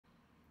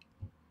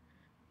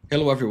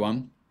Hello,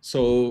 everyone.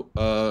 So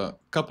a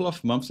couple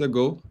of months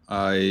ago,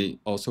 I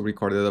also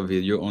recorded a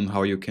video on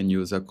how you can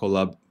use a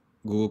Google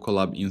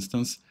Colab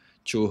instance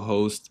to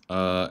host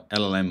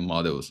LLM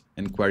models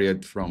and query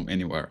it from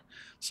anywhere.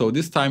 So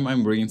this time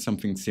I'm bringing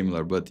something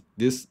similar, but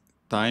this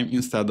time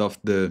instead of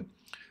the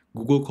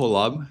Google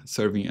Colab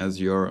serving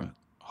as your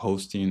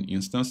hosting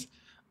instance,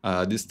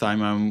 this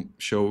time I'm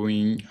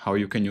showing how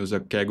you can use a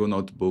Kaggle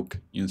Notebook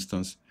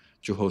instance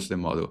to host the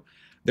model.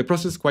 The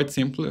process is quite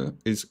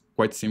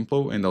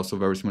simple and also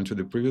very similar to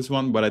the previous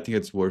one, but I think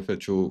it's worth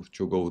it to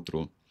go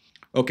through.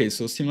 Okay,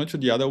 so similar to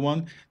the other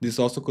one, this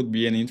also could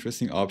be an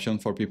interesting option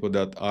for people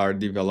that are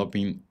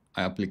developing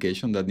an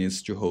application that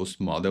needs to host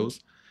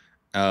models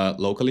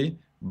locally,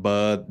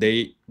 but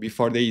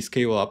before they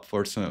scale up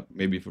for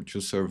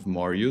to serve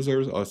more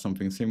users or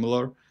something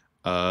similar,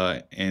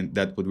 and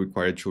that would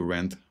require to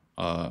rent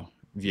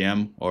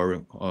VM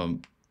or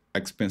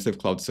expensive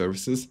cloud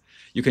services,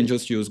 you can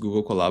just use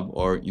Google Colab,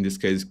 or in this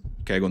case,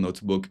 Kaggle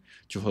Notebook,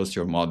 to host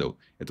your model.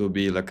 It will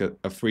be like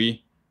a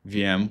free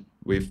VM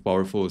with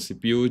powerful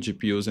CPU,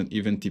 GPUs, and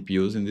even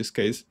TPUs in this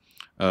case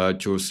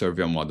to serve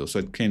your model. So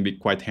it can be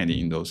quite handy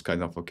in those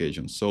kind of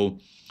occasions. So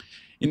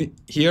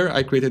here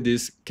I created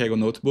this Kaggle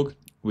Notebook,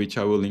 which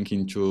I will link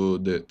into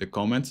the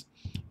comments.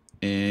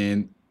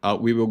 And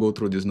we will go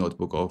through this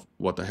notebook of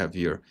what I have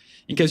here.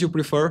 In case you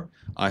prefer,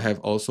 I have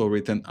also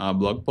written a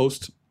blog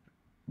post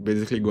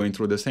basically going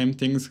through the same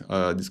things,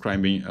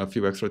 describing a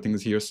few extra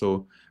things here.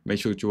 So make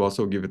sure to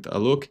also give it a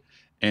look.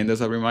 And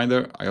as a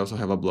reminder, I also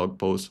have a blog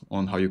post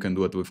on how you can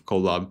do it with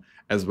Colab,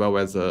 as well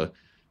as a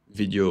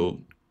video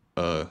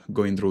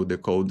going through the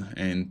code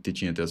and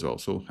teaching it as well.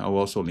 So I will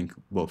also link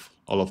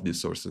all of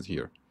these sources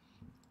here.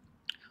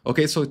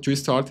 Okay, so to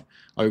start,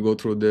 I will go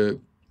through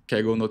the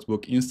Kaggle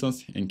Notebook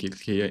instance and click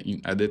here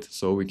in Edit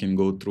so we can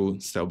go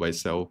through cell by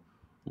cell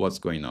what's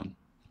going on.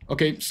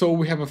 Okay, so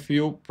we have a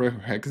few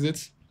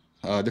prerequisites.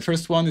 The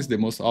first one is the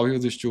most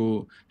obvious, is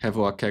to have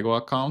a Kaggle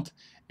account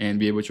and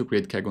be able to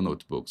create Kaggle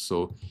notebooks.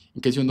 So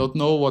in case you don't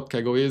know what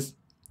Kaggle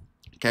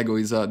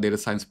is a data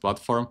science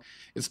platform.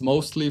 It's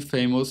mostly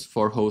famous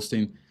for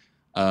hosting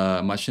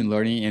machine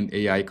learning and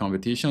AI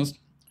competitions.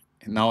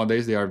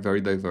 Nowadays, they are very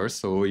diverse.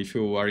 So if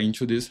you are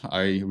into this,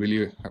 I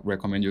really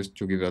recommend you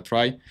to give it a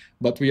try.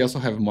 But we also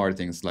have more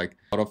things like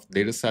a lot of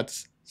data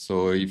sets.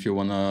 So if you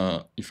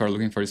are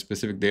looking for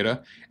specific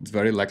data, it's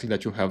very likely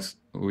that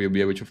will be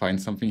able to find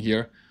something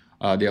here.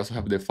 They also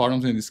have the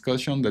forums and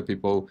discussion that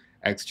people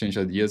exchange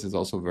ideas. Is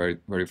also very,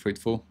 very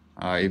fruitful.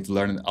 I've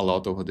learned a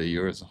lot over the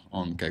years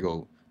on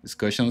Kaggle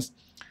discussions.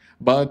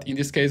 But in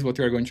this case, what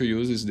we are going to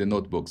use is the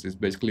notebooks. It's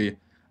basically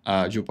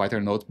a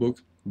Jupyter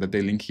notebook that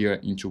they link here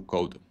into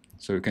code.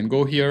 So you can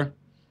go here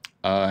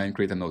and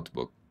create a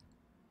notebook.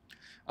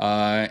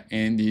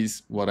 And this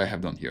is what I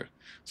have done here.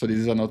 So this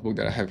is a notebook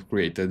that I have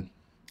created.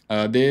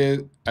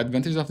 The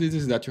advantage of this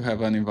is that you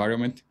have an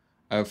environment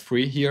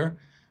free here,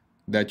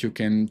 that you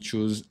can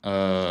choose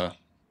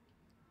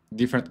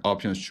different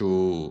options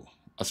to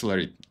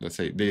accelerate. Let's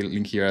say they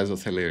link here as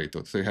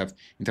accelerator. So you have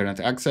internet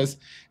access,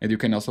 and you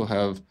can also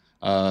have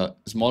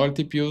smaller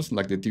TPUs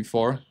like the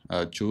T4,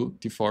 two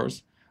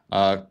T4s,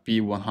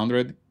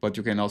 P100, but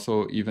you can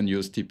also even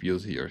use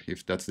TPUs here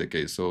if that's the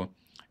case. So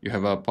you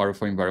have a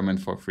powerful environment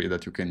for free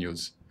that you can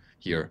use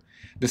here.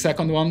 The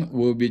second one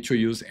will be to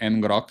use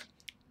ngrok.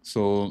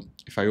 So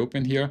if I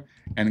open here,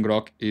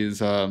 ngrok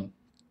is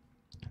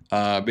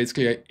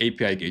basically an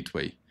API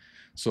gateway.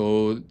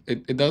 So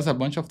it does a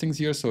bunch of things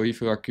here. So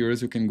if you are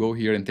curious, you can go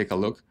here and take a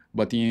look.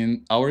 But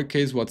in our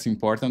case, what's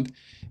important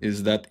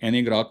is that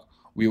ngrok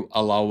will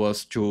allow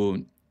us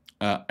to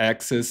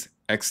access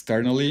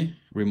externally,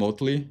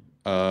 remotely,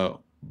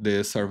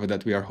 the server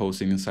that we are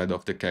hosting inside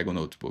of the Kaggle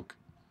notebook.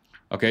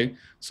 Okay,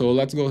 so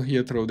let's go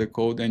here through the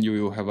code and you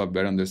will have a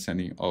better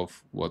understanding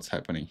of what's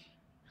happening.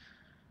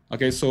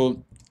 Okay,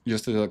 so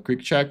just as a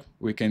quick check,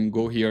 we can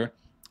go here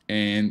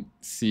and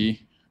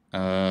see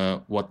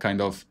what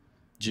kind of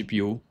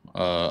GPU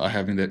I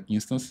have in the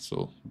instance.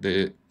 So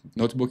the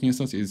notebook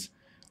instance is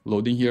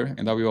loading here,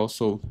 and I will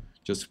also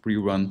just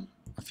pre-run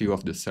a few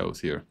of the cells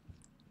here.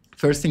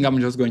 First thing, I'm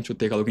just going to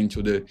take a look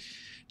into the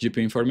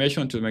GPU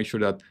information to make sure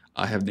that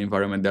I have the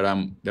environment that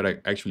I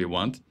actually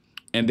want.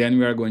 And then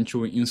we are going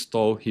to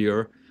install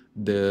here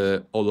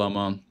the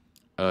Ollama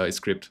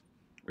script.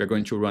 We're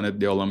going to run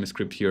the Ollama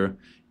script here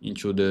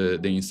into the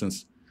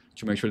instance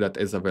to make sure that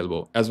it's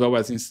available, as well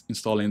as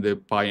installing the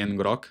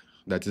PyNgrok,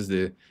 that is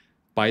the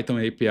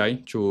Python API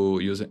to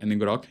use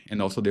ngrok,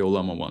 and also the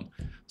Ollama one.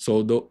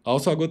 So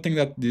also a good thing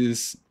that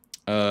these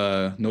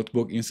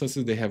notebook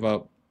instances, they have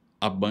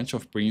a bunch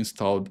of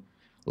pre-installed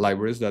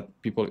libraries that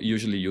people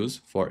usually use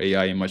for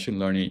AI and machine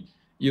learning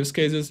use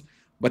cases.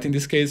 But in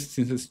this case,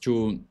 since it's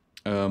two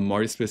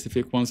more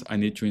specific ones, I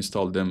need to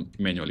install them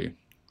manually.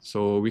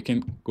 So we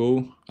can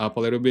go up a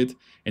little bit,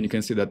 and you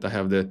can see that I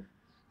have the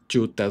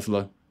 2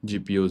 Tesla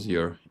GPUs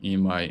here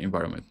in my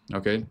environment.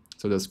 Okay,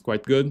 so that's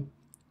quite good.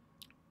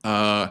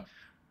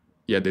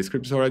 Yeah, the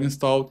script is already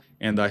installed,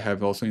 and I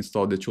have also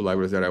installed the 2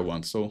 libraries that I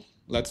want. So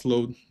let's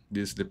load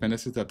these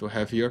dependencies that we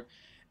have here,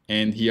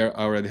 And here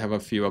I already have a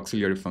few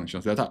auxiliary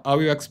functions that I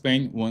will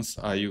explain once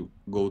I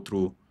go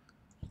through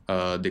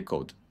the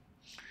code.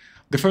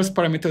 The first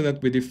parameter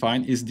that we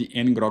define is the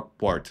ngrok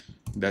port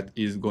that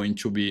is going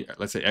to be,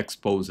 let's say,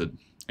 exposed,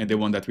 and the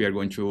one that we are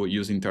going to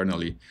use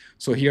internally.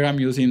 So here I'm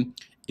using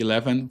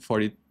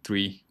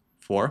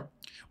 11.43.4,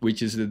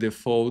 which is the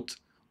default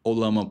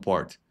Ollama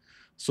port.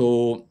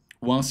 So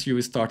once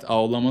you start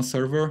our Ollama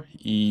server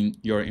in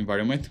your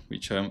environment,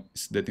 which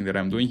is the thing that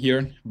I'm doing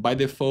here, by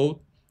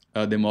default,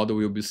 the model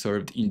will be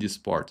served in this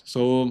port.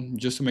 So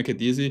just to make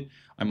it easy,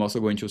 I'm also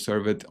going to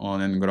serve it on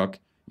ngrok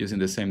using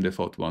the same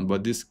default one,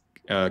 but this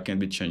can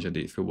be changed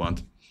if you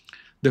want.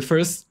 The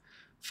first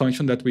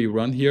function that we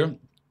run here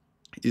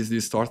is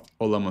the start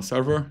Ollama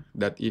server,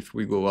 that if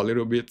we go a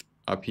little bit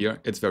up here,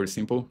 it's very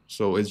simple.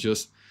 So it's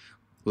just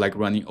like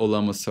running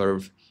Ollama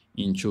serve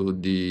into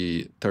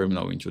the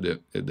terminal, into the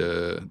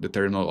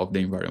terminal of the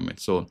environment.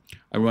 So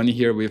I'm running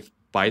here with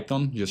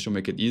Python just to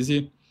make it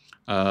easy,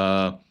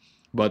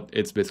 but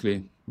it's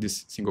basically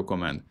this single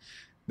command.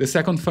 The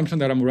second function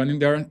that I'm running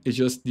there is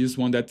just this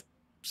one that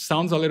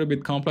sounds a little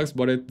bit complex,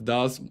 but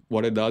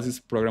what it does is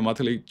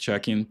programmatically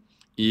checking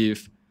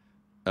if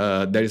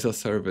there is a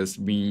service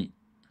being,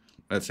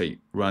 let's say,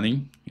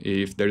 running,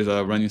 if there is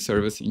a running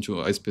service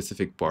into a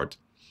specific port.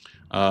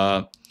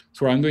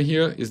 So what I'm doing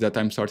here is that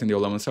I'm starting the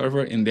Ollama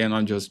server, and then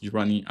I'm just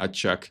running a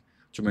check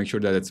to make sure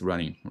that it's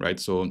running, right?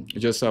 So it's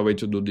just a way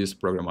to do this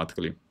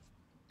programmatically.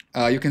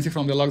 You can see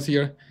from the logs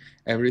here,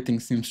 everything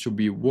seems to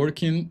be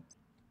working,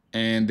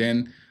 and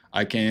then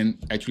I can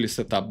actually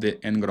set up the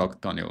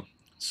ngrok tunnel.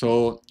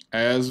 So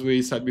as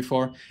we said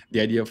before,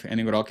 the idea of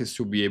ngrok is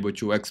to be able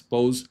to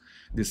expose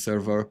the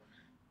server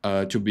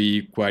to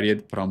be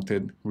queried,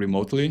 prompted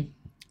remotely.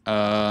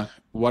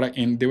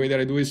 And the way that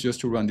I do is just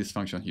to run this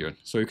function here.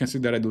 So you can see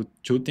that I do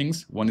two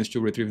things. One is to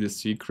retrieve the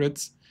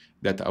secrets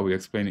that I will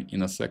explain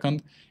in a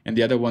second, and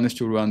the other one is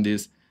to run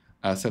this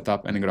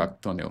setup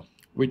ngrok tunnel,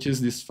 which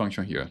is this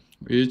function here,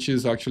 which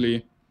is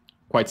actually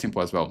quite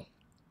simple as well.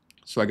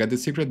 So I get the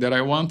secret that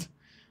I want,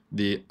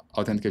 the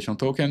authentication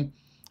token,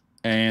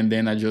 and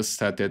then I just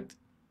set it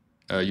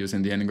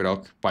using the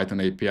ngrok Python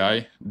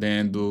API,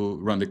 then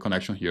run the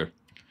connection here.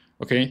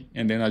 Okay,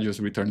 and then I just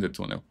return the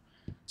tunnel.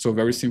 So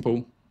very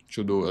simple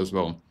to do as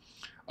well.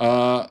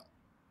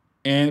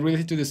 And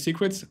related to the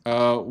secrets,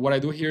 what I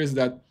do here is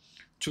that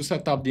to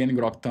set up the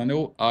ngrok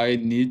tunnel, I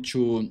need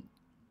to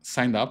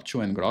sign up to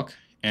ngrok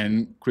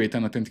and create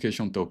an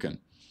authentication token.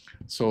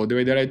 So the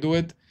way that I do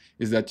it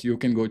is that you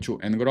can go to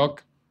ngrok,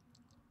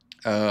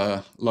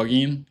 log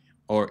in,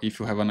 or if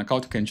you have an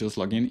account, you can just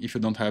log in. If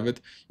you don't have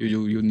it,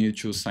 you need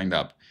to sign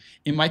up.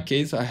 In my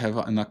case, I have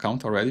an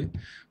account already,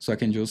 so I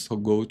can just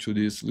go to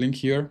this link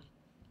here.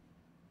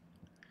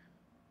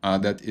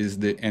 That is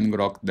the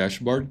ngrok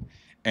dashboard.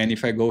 And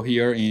if I go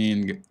here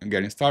in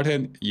getting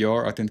started,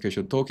 your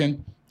authentication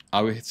token,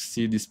 I will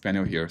see this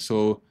panel here.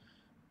 So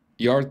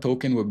your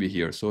token will be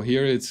here. So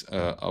here it's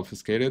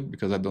obfuscated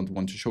because I don't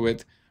want to show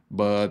it.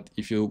 But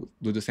if you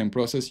do the same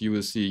process, you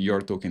will see your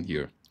token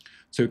here.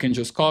 So you can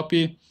just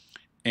copy.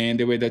 And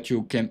the way that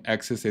you can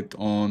access it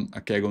on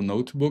a Kaggle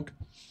notebook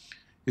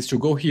is to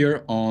go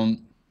here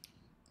on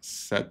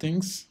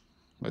settings.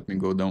 Let me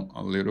go down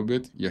a little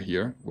bit. Yeah,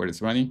 here where it's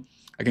running.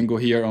 I can go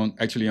here on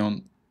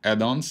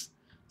add-ons,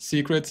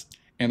 secrets,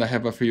 and I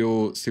have a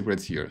few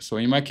secrets here. So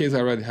in my case,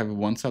 I already have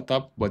one set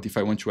up, but if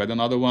I want to add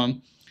another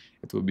one,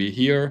 it will be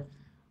here.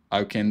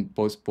 I can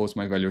post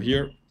my value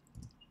here.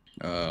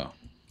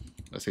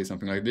 Let's say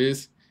something like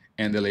this,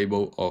 and the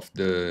label of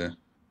the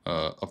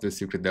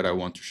secret that I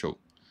want to show.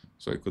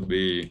 So it could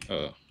be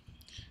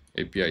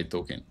API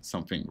token,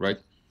 something, right?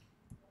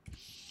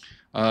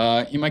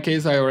 In my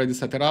case, I already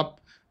set it up.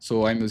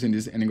 So I'm using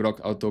this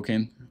ngrok auth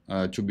token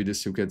to be the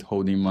secret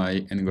holding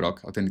my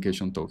ngrok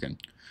authentication token.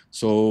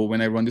 So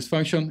when I run this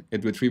function,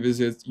 it retrieves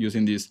it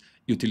using this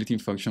utility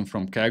function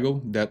from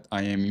Kaggle that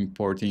I am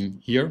importing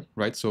here,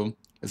 right? So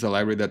it's a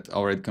library that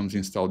already comes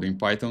installed in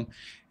Python.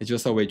 It's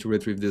just a way to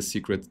retrieve the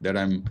secret that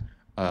I'm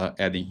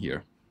adding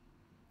here.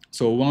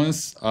 So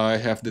once I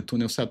have the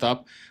tunnel set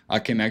up, I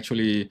can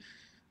actually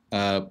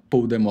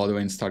pull the model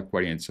and start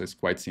querying it. So it's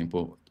quite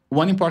simple.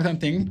 One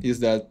important thing is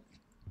that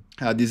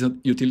this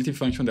utility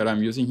function that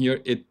I'm using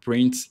here, it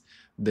prints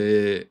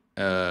the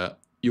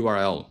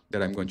URL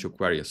that I'm going to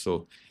query.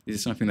 So this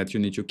is something that you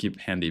need to keep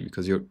handy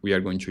because we are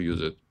going to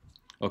use it.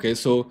 Okay,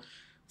 so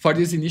for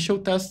this initial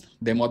test,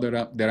 the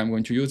model that I'm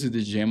going to use is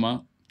the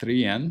Gemma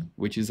 3N,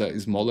 which is a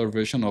smaller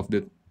version of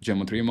the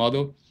Gemma 3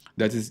 model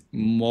that is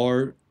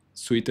more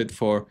suited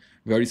for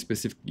very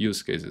specific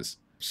use cases.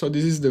 So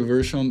this is the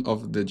version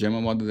of the Gemma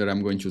model that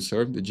I'm going to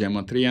serve, the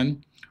Gemma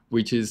 3N,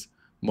 which is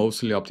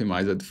mostly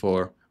optimized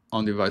for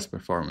on-device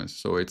performance.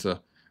 So it's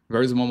a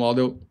very small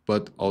model,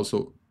 but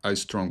also a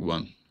strong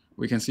one.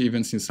 We can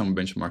even see some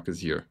benchmarks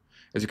here.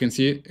 As you can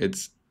see,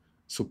 it's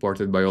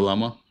supported by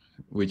Ollama,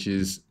 which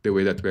is the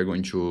way that we're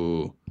going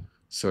to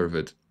serve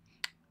it.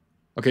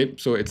 Okay,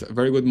 so it's a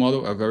very good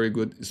model, a very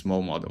good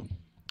small model.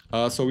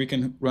 So we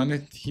can run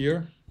it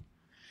here.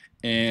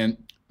 And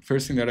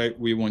first thing that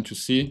we want to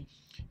see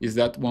is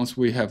that once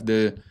we have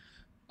the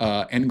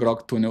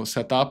ngrok tunnel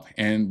set up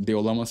and the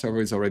Ollama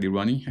server is already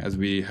running, as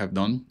we have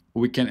done,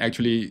 we can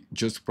actually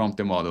just prompt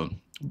the model.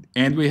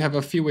 And we have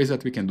a few ways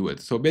that we can do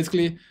it. So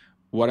basically,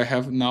 what I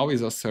have now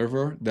is a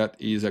server that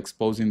is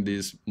exposing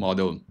this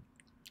model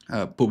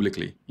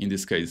publicly in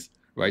this case,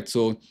 right?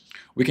 So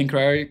we can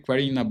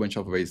query in a bunch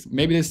of ways.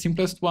 Maybe the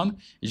simplest one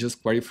is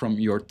just query from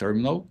your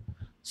terminal.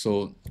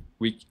 So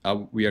we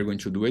are going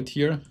to do it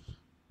here.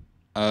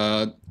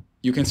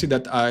 You can see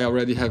that I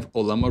already have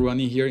Ollama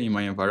running here in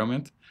my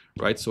environment,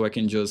 right? So I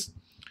can just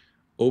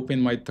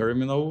open my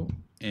terminal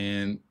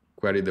and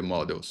query the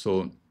model.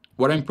 So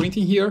what I'm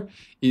printing here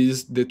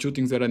is the two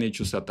things that I need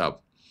to set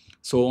up.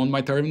 So on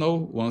my terminal,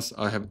 once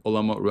I have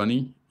Ollama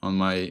running on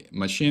my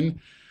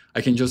machine,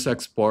 I can just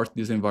export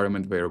this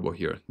environment variable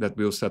here that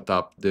will set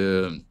up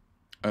the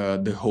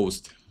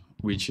host,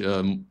 which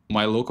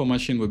my local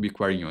machine will be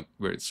querying on.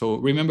 So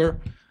remember,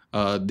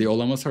 the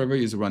Ollama server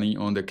is running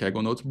on the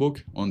Kaggle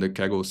notebook, on the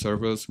Kaggle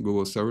servers,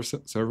 Google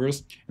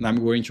servers, and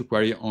I'm going to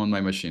query on my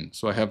machine.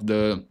 So I have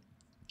the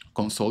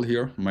console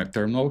here, my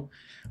terminal.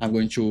 I'm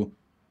going to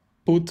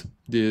put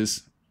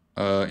this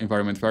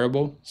environment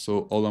variable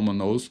so Ollama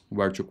knows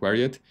where to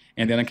query it,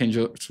 and then I can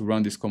just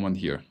run this command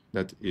here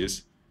that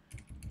is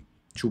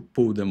to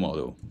pull the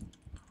model.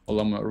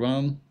 Ollama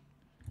run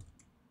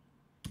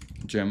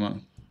Gemma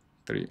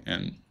 3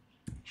 and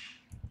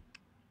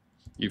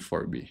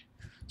E4B.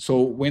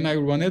 So when I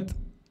run it,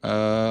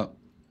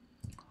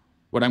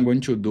 what I'm going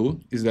to do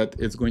is that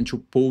it's going to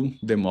pull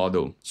the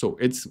model. So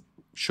it's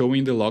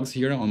showing the logs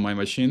here on my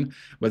machine,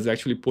 but it's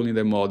actually pulling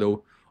the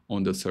model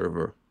on the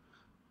server.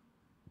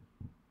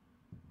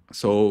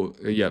 So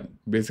yeah,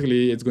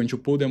 basically it's going to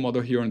pull the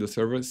model here on the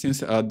server. Since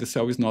the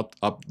cell is not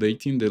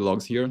updating the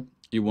logs here,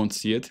 you won't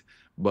see it,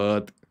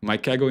 but my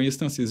Kaggle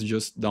instance is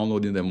just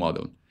downloading the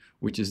model,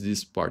 which is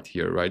this part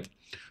here, right?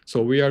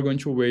 So we are going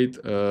to wait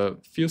a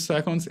few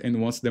seconds,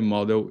 and once the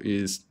model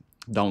is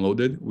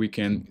downloaded, we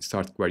can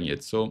start querying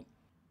it. So,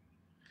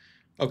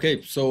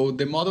 okay, so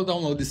the model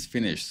download is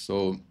finished.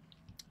 So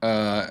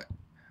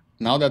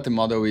now that the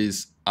model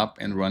is up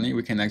and running,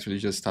 we can actually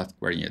just start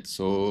querying it.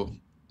 So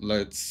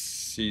let's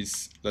see,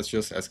 let's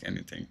just ask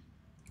anything.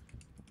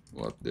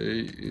 What day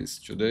is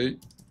today?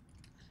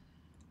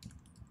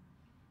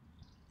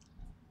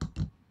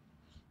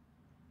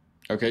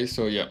 Okay,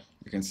 so yeah,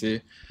 you can see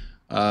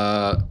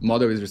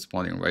model is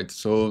responding, right?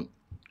 So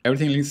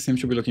everything seems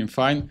to be looking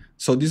fine.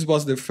 So this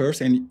was the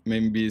first and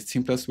maybe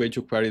simplest way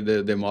to query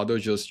the model,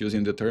 just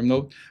using the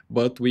terminal,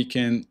 but we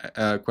can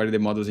query the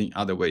models in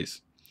other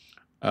ways.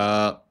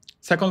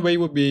 Second way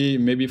would be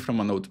maybe from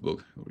a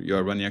notebook.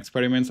 You're running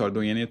experiments or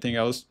doing anything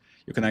else,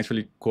 you can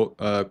actually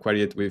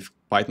query it with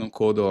Python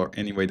code or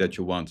any way that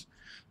you want.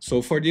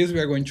 So for this, we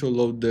are going to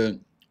load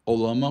the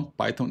Ollama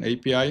Python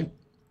API.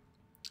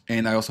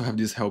 And I also have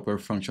this helper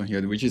function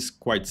here, which is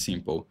quite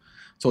simple.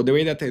 So the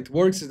way that it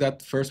works is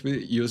that first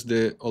we use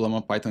the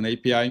Ollama Python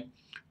API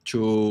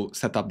to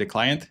set up the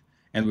client.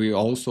 And we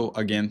also,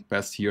 again,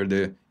 pass here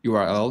the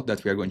URL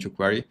that we are going to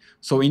query.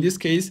 So in this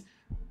case,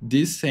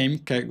 this same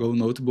Kaggle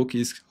notebook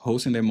is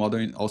hosting the model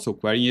and also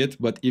querying it.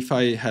 But if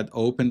I had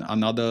opened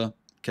another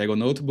Kaggle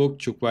notebook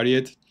to query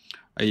it,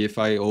 if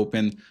I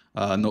open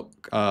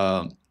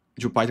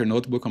Jupyter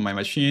notebook on my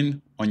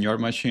machine, on your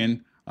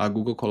machine, a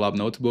Google Colab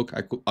notebook,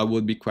 I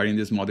would be querying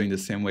this model in the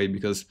same way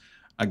because,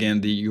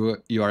 again, the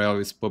URL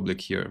is public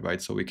here,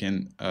 right? So we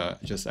can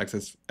just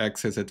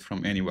access it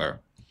from anywhere.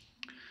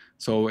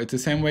 So it's the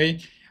same way.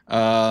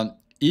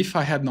 If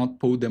I had not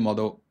pulled the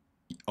model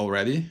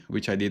already,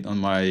 which I did on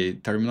my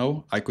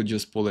terminal, I could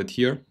just pull it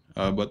here,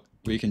 but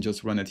we can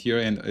just run it here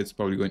and it's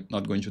probably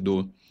not going to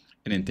do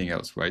anything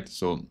else, right?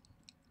 So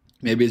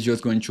maybe it's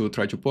just going to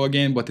try to pull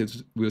again, but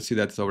we'll see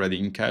that it's already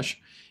in cache,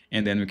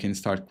 and then we can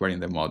start querying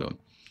the model.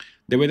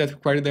 The way that we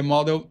query the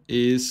model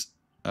is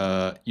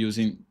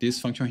using this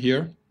function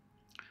here,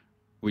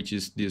 which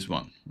is this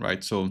one,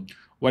 right? So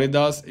what it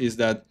does is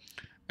that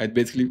it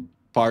basically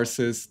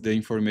parses the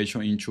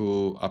information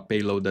into a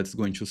payload that's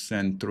going to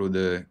send through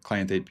the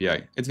client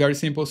API. It's very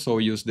simple, so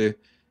we use the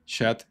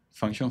chat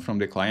function from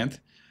the client.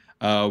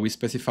 We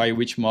specify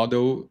which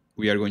model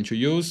we are going to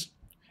use,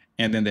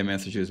 and then the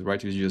messages,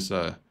 right? It's just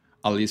a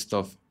list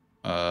of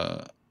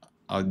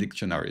our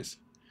dictionaries.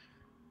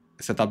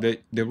 Set up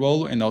the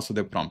role and also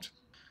the prompt.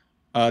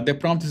 The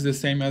prompt is the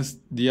same as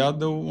the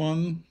other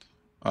one.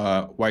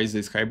 Why is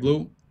the sky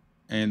blue?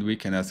 And we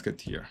can ask it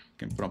here.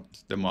 We can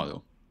prompt the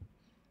model.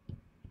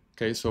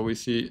 Okay, so we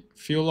see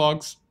few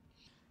logs,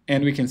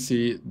 and we can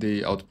see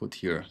the output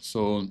here.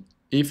 So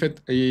if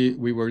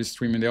we were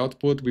streaming the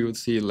output, we would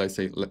see, let's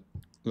say,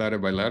 letter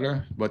by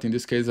letter. But in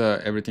this case,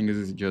 everything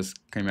is just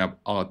coming up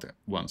all at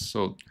once.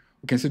 So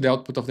we can see the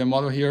output of the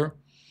model here.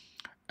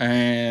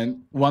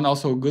 And one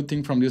also good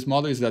thing from this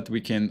model is that we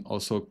can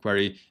also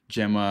query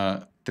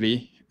Gemma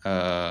 3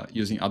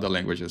 using other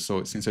languages.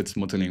 So since it's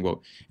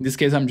multilingual. In this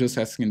case, I'm just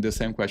asking the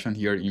same question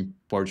here in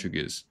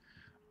Portuguese.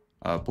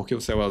 Por que o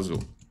céu é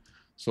azul?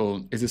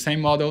 So it's the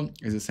same model,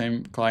 it's the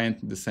same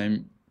client, the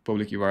same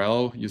public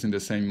URL, using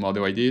the same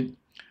model ID,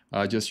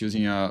 just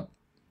using a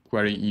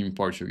query in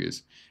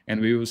Portuguese,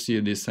 and we will see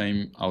the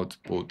same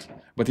output.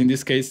 But in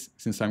this case,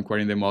 since I'm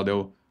querying the model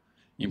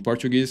in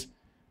Portuguese,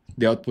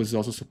 the output is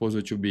also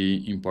supposed to be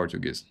in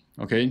Portuguese,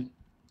 okay?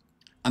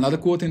 Another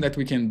cool thing that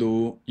we can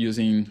do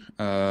using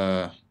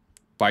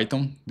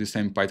Python, the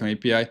same Python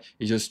API,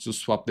 is just to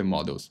swap the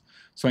models.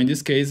 So in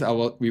this case,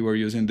 we were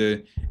using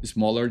the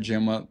smaller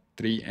Gemma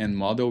 3N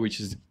model, which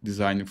is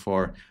designed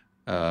for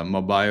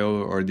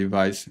mobile or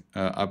device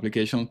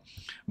application,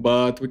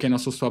 but we can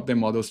also swap the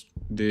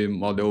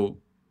model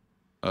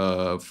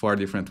for a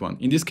different one.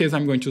 In this case,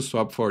 I'm going to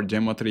swap for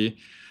Gemma 3,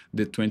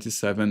 the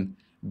 27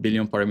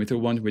 billion parameter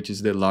one, which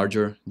is the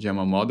larger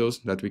Gemma models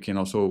that we can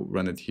also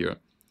run it here.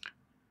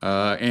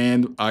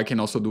 And I can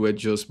also do it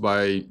just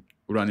by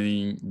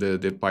running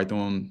the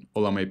Python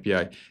Ollama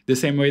API. The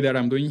same way that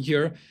I'm doing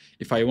here,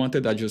 if I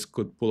wanted, I just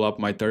could pull up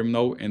my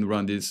terminal and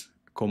run this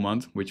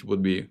command, which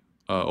would be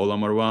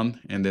Ollama1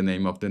 and the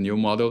name of the new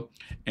model,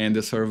 and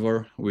the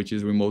server, which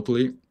is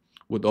remotely,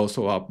 would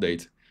also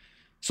update.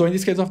 So in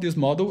this case of this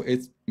model,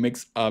 it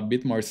makes a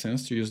bit more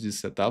sense to use this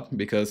setup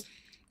because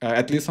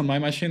at least on my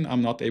machine,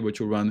 I'm not able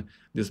to run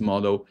this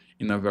model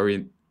in a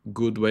very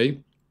good way.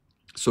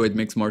 So it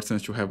makes more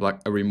sense to have like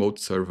a remote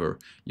server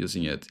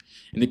using it.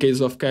 In the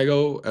case of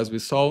Kaggle, as we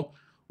saw,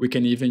 we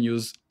can even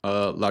use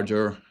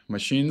larger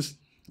machines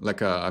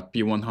like a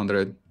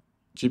P100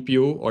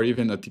 GPU or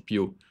even a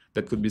TPU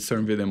that could be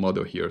served with a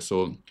model here.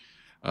 So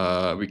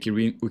we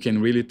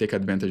can really take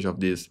advantage of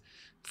these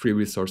free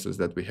resources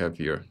that we have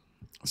here.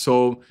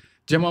 So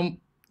Gemma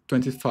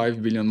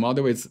 25 billion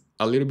model is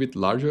a little bit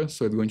larger,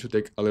 so it's going to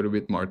take a little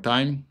bit more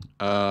time.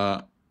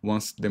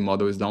 Once the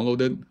model is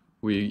downloaded,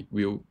 we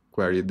will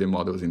query the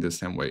models in the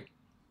same way.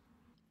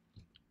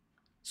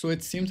 So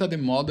it seems that the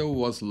model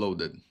was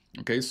loaded.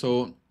 Okay,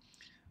 so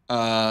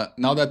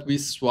now that we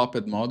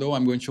swapped model,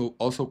 I'm going to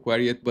also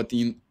query it, but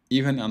in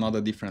even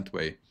another different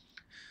way.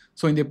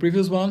 So in the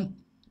previous one,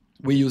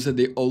 we used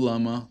the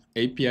Ollama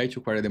API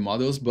to query the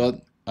models,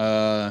 but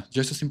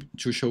just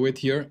to show it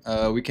here,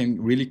 we can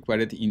really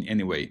query it in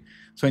any way.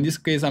 So in this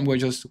case, I'm going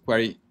just to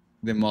query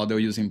the model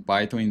using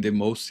Python in the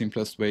most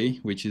simplest way,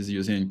 which is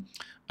using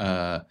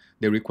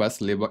the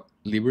request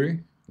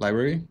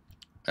library,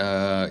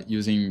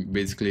 using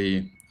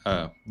basically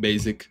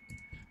basic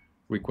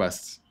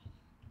requests.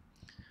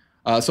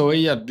 So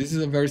yeah, this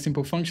is a very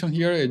simple function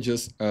here. It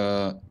just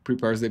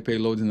prepares the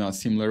payload in a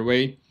similar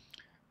way,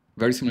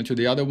 very similar to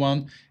the other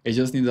one. It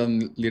just needs a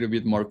little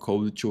bit more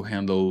code to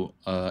handle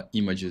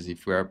images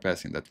if we are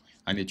passing that.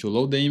 I need to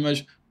load the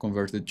image,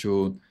 convert it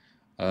to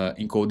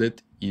encode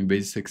it in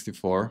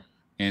base64,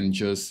 and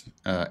just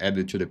add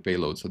it to the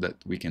payload so that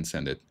we can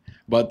send it.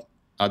 But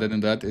other than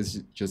that, it's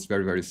just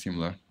very, very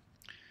similar.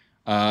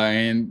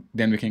 And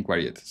then we can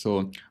query it.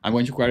 So I'm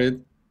going to query it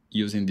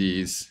using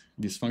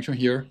this function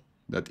here.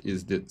 That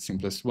is the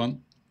simplest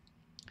one.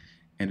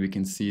 And we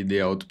can see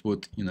the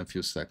output in a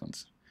few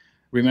seconds.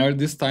 Remember,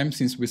 this time,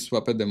 since we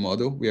swapped the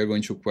model, we are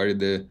going to query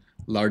the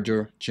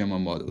larger Gemma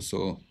model.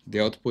 So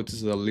the output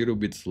is a little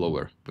bit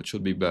slower, but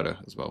should be better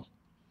as well.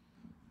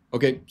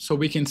 Okay, so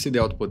we can see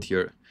the output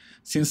here.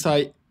 Since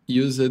I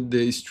used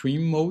the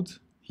stream mode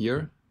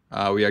here,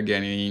 we are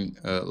getting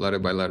letter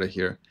by letter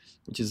here,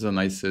 which is a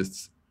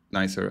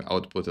nicer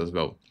output as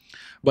well.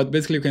 But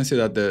basically, you can see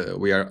that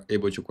we are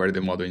able to query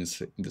the model in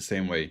the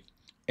same way.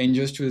 And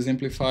just to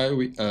exemplify,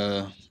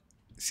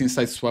 since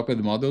I swapped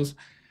the models,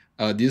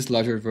 this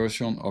larger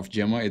version of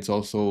Gemma, it's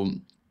also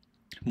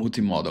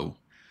multimodal.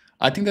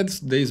 I think that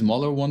the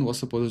smaller one was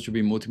supposed to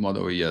be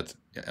multimodal yet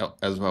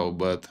as well,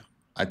 but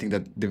I think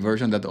that the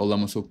version that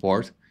Ollama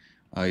support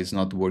is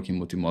not working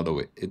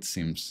multimodal, it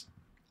seems.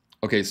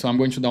 Okay, so I'm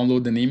going to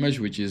download an image,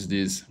 which is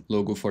this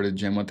logo for the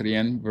Gemma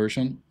 3N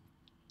version,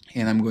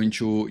 and I'm going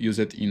to use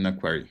it in a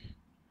query.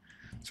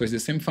 So it's the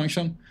same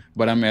function,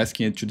 but I'm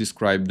asking it to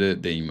describe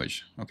the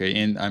image, okay?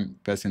 And I'm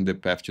passing the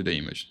path to the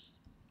image.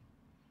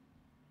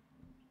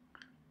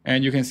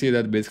 And you can see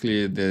that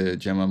basically the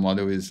Gemma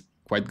model is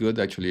quite good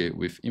actually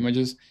with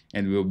images,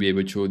 and we'll be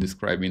able to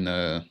describe in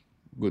a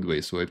good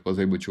way. So it was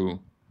able to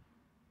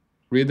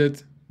read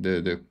it,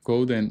 the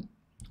code, and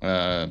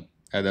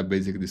add a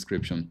basic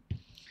description.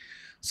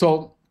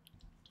 So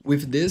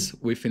with this,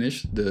 we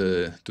finished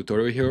the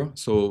tutorial here.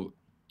 So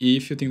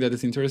if you think that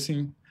is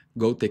interesting,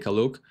 go take a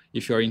look.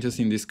 If you are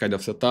interested in this kind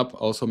of setup,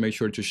 also make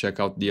sure to check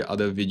out the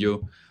other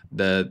video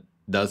that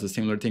does a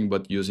similar thing,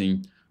 but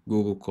using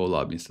Google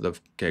Colab instead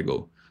of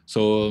Kaggle.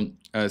 So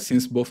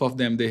since both of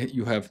them,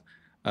 you have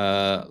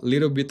a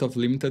little bit of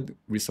limited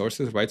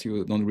resources, right?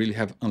 You don't really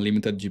have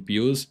unlimited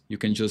GPUs. You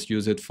can just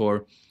use it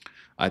for,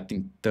 I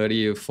think,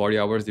 30 or 40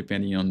 hours,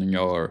 depending on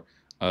your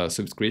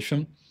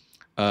subscription.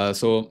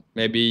 So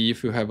maybe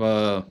if you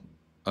have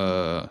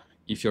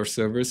if your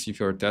servers, if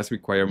your tests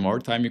require more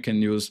time, you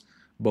can use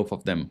both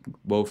of them,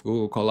 both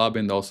Google Colab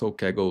and also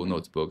Kaggle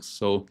Notebooks.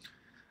 So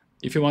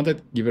if you want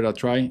it, give it a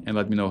try and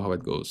let me know how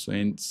it goes.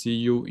 And see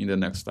you in the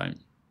next time.